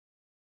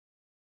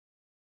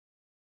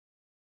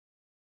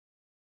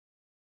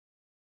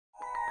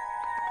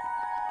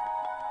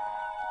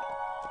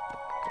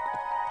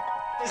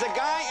There's a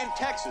guy in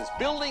Texas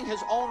building his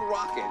own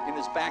rocket in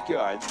his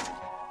backyard.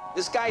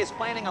 This guy is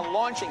planning on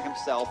launching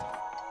himself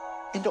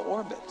into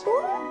orbit.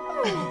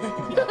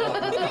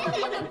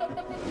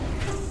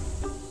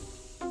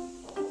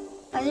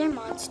 Are there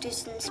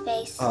monsters in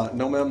space?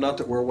 No, ma'am, not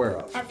that we're aware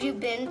of. Have you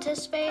been to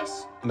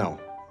space? No,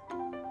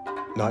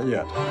 not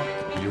yet.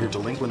 You're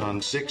delinquent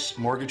on 6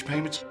 mortgage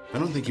payments? I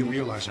don't think you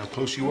realize how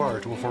close you are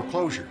to a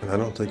foreclosure. And I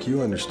don't think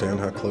you understand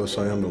how close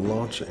I am to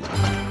launching.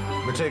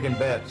 We're taking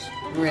bets.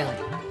 Really?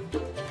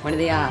 What are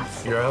the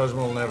odds? Your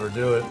husband will never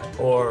do it,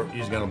 or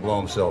he's gonna blow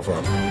himself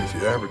up. If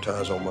you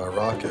advertise on my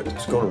rocket,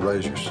 it's going to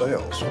raise your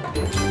sales.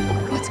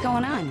 What's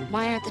going on?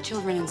 Why aren't the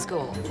children in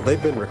school? They've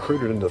been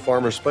recruited into the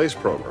Farmer space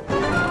program.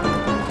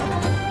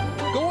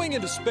 Going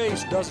into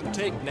space doesn't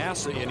take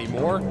NASA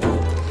anymore.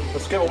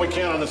 Let's get what we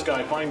can on this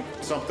guy. Find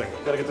something.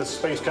 Gotta get this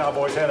space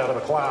cowboy's head out of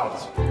the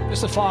clouds.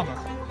 Mr. Farmer,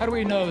 how do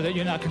we know that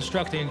you're not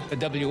constructing a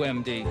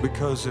WMD?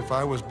 Because if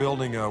I was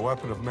building a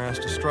weapon of mass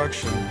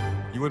destruction,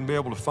 you wouldn't be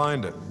able to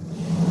find it.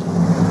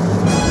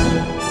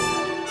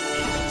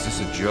 Is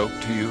this a joke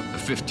to you? A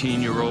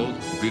 15-year-old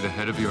will be the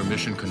head of your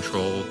mission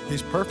control?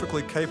 He's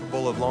perfectly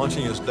capable of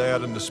launching his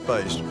dad into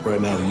space. Right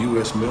now, the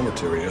U.S.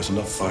 military has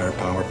enough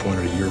firepower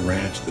pointed at your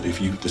ranch that if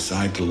you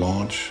decide to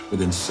launch,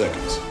 within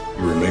seconds,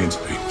 your remains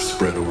will be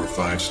spread over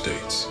 5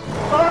 states.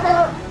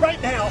 Farmer,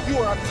 right now, you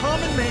are a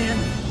common man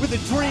with a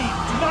dream.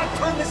 Do not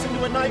turn this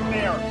into a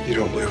nightmare. You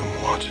don't believe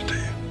I'm launch it, do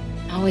you?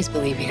 I always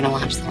believe you're gonna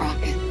launch the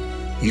rocket.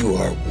 You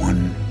are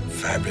one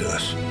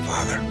fabulous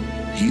father.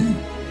 You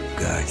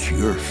got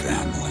your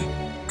family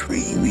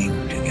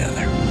dreaming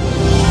together.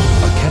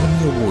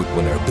 Academy Award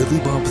winner Billy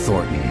Bob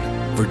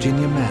Thornton,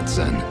 Virginia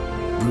Madsen,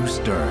 Bruce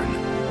Dern,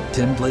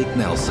 Tim Blake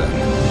Nelson.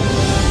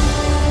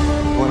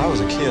 When I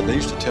was a kid, they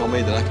used to tell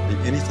me that I could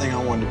be anything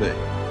I wanted to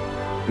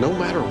be, no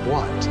matter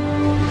what.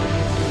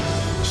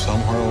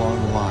 Somewhere along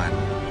the line,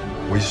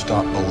 we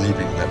stopped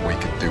believing that we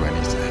could do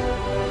anything.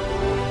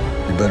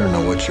 You better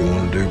know what you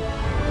want to do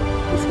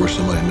before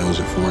somebody knows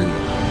it for you.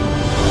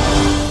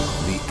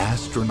 The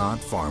Astronaut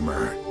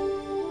Farmer.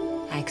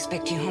 I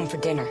expect you home for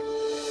dinner.